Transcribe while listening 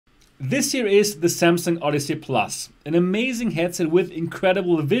This here is the Samsung Odyssey Plus, an amazing headset with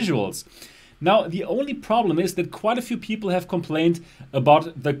incredible visuals. Now, the only problem is that quite a few people have complained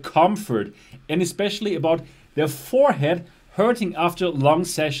about the comfort and especially about their forehead hurting after long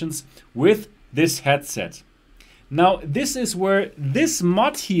sessions with this headset. Now, this is where this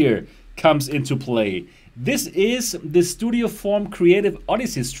mod here comes into play. This is the Studiform Creative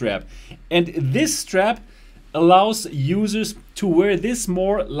Odyssey strap, and this strap allows users to wear this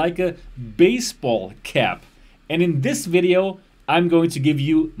more like a baseball cap. And in this video, I'm going to give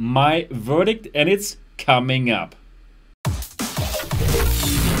you my verdict, and it's coming up.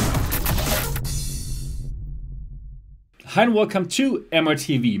 Hi and welcome to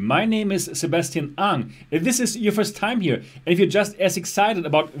MRTV. My name is Sebastian Ang. If this is your first time here, and if you're just as excited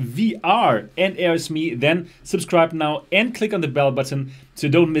about VR and AR as me, then subscribe now and click on the bell button so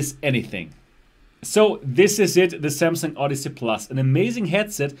don't miss anything. So this is it, the Samsung Odyssey Plus, an amazing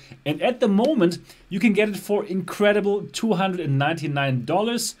headset, and at the moment you can get it for incredible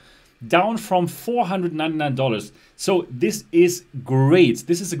 $299, down from $499. So this is great.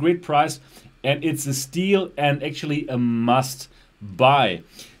 This is a great price, and it's a steal and actually a must buy.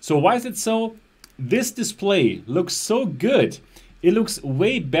 So why is it so? This display looks so good. It looks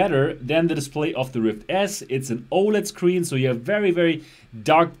way better than the display of the Rift S. It's an OLED screen, so you have very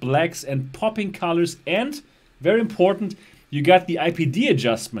dark blacks and popping colors, and very important, you got the IPD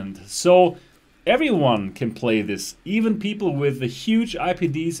adjustment. So everyone can play this, even people with the huge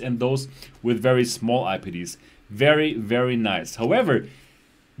IPDs and those with very small IPDs. Very nice. However,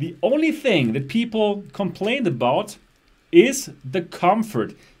 the only thing that people complained about is the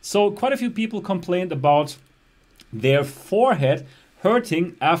comfort. So quite a few people complained about their forehead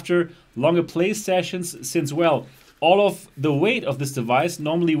hurting after longer play sessions, since, well, all of the weight of this device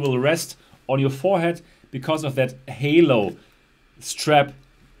normally will rest on your forehead because of that halo strap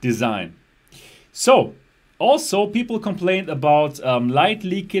design. So also people complained about light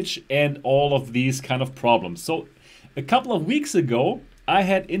leakage and all of these kind of problems. So a couple of weeks ago I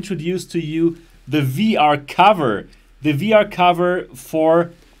had introduced to you the VR cover,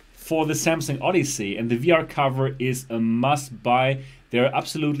 for the Samsung Odyssey, and the VR cover is a must buy. There are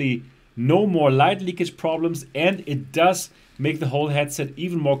absolutely no more light leakage problems, and it does make the whole headset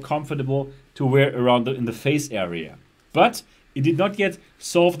even more comfortable to wear around in the face area. But it did not yet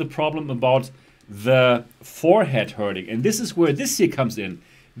solve the problem about the forehead hurting, and this is where this here comes in.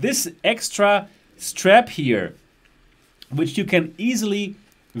 This extra strap here, which you can easily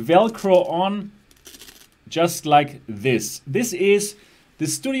Velcro on just like this. This is the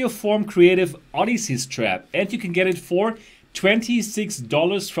Studiform Creative Odyssey strap, and you can get it for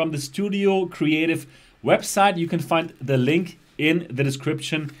 $26 from the Studio Creative website. You can find the link in the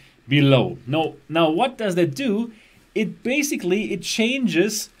description below. Now what does that do? It basically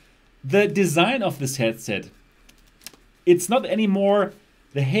changes the design of this headset. It's not anymore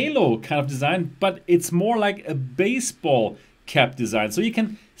the halo kind of design, but it's more like a baseball cap design. So you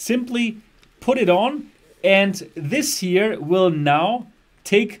can simply put it on, and this here will now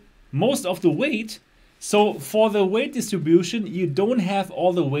take most of the weight. So for the weight distribution, you don't have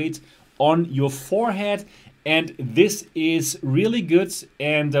all the weight on your forehead, and this is really good.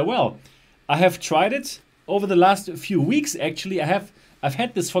 And well, I have tried it over the last few weeks. Actually, I've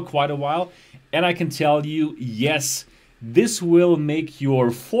had this for quite a while, and I can tell you, yes, this will make your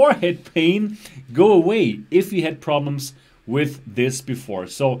forehead pain go away if you had problems with this before.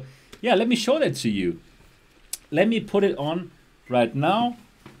 So yeah, let me show that to you. Let me put it on right now.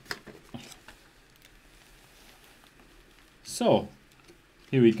 So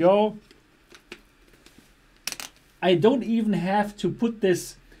here we go. I don't even have to put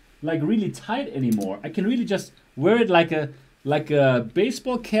this like really tight anymore. I can really just wear it like a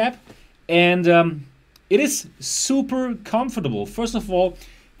baseball cap, and it is super comfortable. First of all,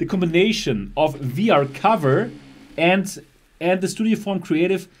 the combination of VR cover and the Studiform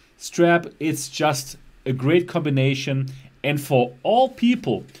Creative strap, it's just a great combination. And for all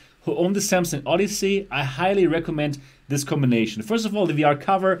people who own the Samsung Odyssey, I highly recommend this combination. First of all, the VR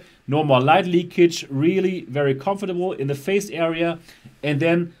cover, no more light leakage, really very comfortable in the face area. And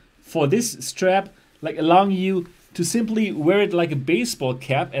then for this strap, like allowing you to simply wear it like a baseball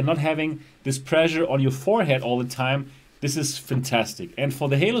cap and not having this pressure on your forehead all the time. This is fantastic. And for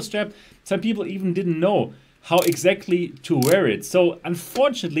the halo strap, some people even didn't know how exactly to wear it. So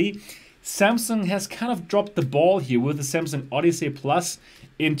unfortunately, Samsung has kind of dropped the ball here with the Samsung Odyssey Plus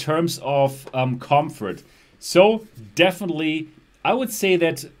in terms of comfort. So definitely, I would say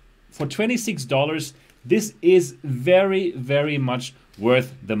that for $26, this is very much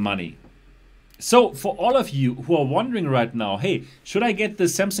worth the money. So for all of you who are wondering right now, hey, should I get the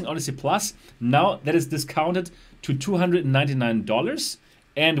Samsung Odyssey Plus now that is discounted to $299?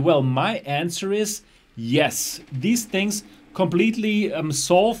 And well, my answer is yes. These things completely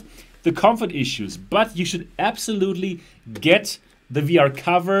solve the comfort issues, but you should absolutely get the VR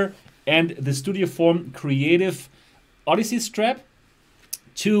cover and the Studiform Creative Odyssey strap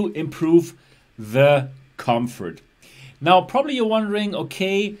to improve the comfort. Now, probably you're wondering,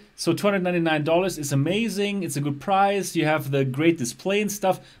 okay, so $299 is amazing, it's a good price, you have the great display and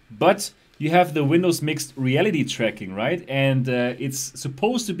stuff, but you have the Windows Mixed Reality tracking, right? And it's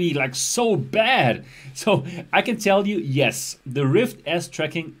supposed to be like so bad. So I can tell you, yes, the Rift S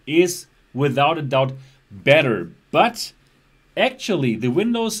tracking is without a doubt better, but actually the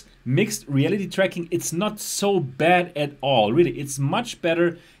Windows Mixed Reality tracking, it's not so bad at all. Really, it's much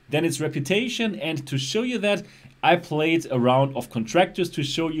better than its reputation. And to show you that, I played a round of contractors to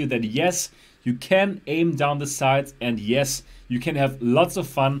show you that yes, you can aim down the sides, and yes, you can have lots of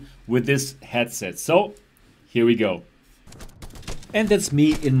fun with this headset. So here we go. And that's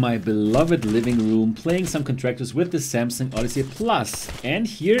me in my beloved living room playing some contractors with the Samsung Odyssey Plus. And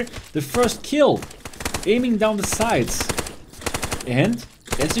here, the first kill, aiming down the sides. And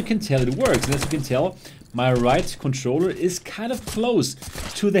as you can tell, it works. And as you can tell, my right controller is kind of close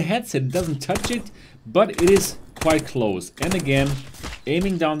to the headset. It doesn't touch it, but it is quite close. And again,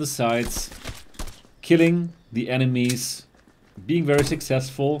 aiming down the sides, killing the enemies, being very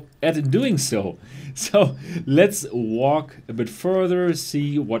successful at doing so. So let's walk a bit further,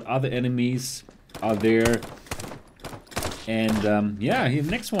 see what other enemies are there. And yeah, here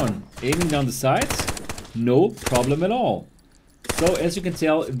the next one, aiming down the sides, no problem at all. So as you can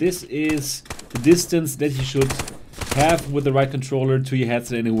tell, this is the distance that you should have with the right controller to your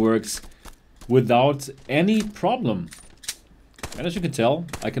headset, and it works without any problem. And as you can tell,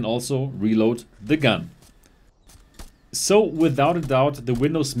 I can also reload the gun. So without a doubt, the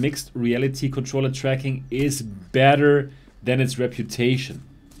Windows Mixed Reality controller tracking is better than its reputation.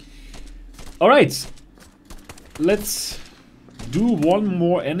 All right, let's do one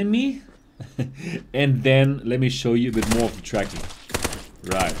more enemy and then let me show you a bit more of the tracking.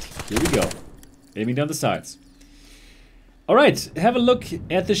 Right, here we go. Aiming down the sides. All right, have a look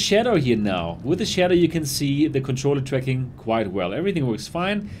at the shadow here now. With the shadow, you can see the controller tracking quite well. Everything works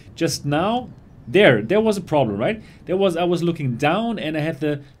fine. Just now, there was a problem, right? I was looking down and I had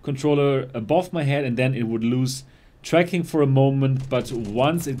the controller above my head, and then it would lose tracking for a moment. But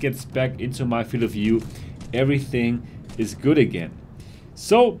once it gets back into my field of view, everything is good again.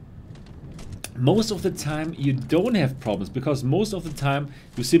 So most of the time you don't have problems, because most of the time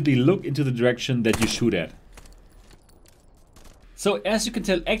you simply look into the direction that you shoot at. So as you can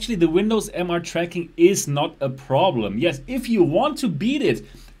tell, actually the Windows MR tracking is not a problem. Yes, if you want to beat it,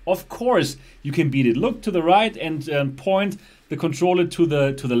 of course you can beat it. Look to the right and point the controller to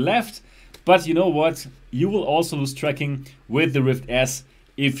the left. But you know what? You will also lose tracking with the Rift S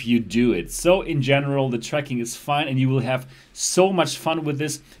if you do it. So in general, the tracking is fine and you will have so much fun with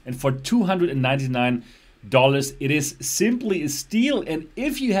this. And for $299, it is simply a steal. And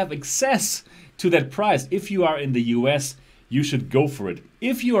if you have access to that price, if you are in the US, you should go for it.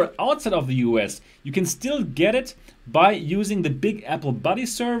 If you are outside of the US, you can still get it by using the Big Apple Buddy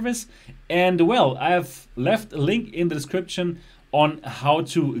service. And well, I have left a link in the description on how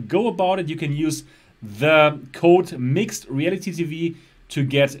to go about it. You can use the code Mixed Reality TV to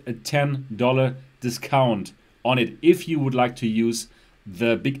get a $10 discount on it if you would like to use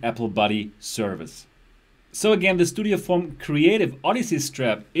the Big Apple Buddy service. So again, the Studiform Creative Odyssey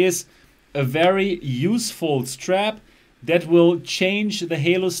strap is a very useful strap that will change the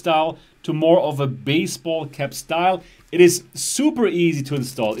Halo style to more of a baseball cap style. It is super easy to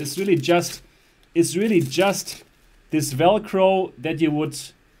install. It's really just this Velcro that you would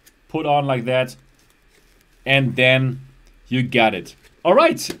put on like that, and then you got it. All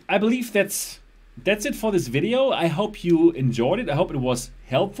right, I believe that's it for this video. I hope you enjoyed it. I hope it was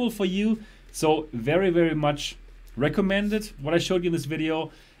helpful for you. So very, very much recommended what I showed you in this video.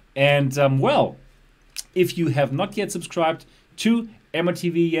 And well, if you have not yet subscribed to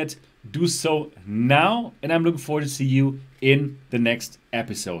MRTV yet, do so now. And I'm looking forward to see you in the next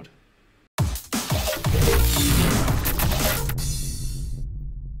episode.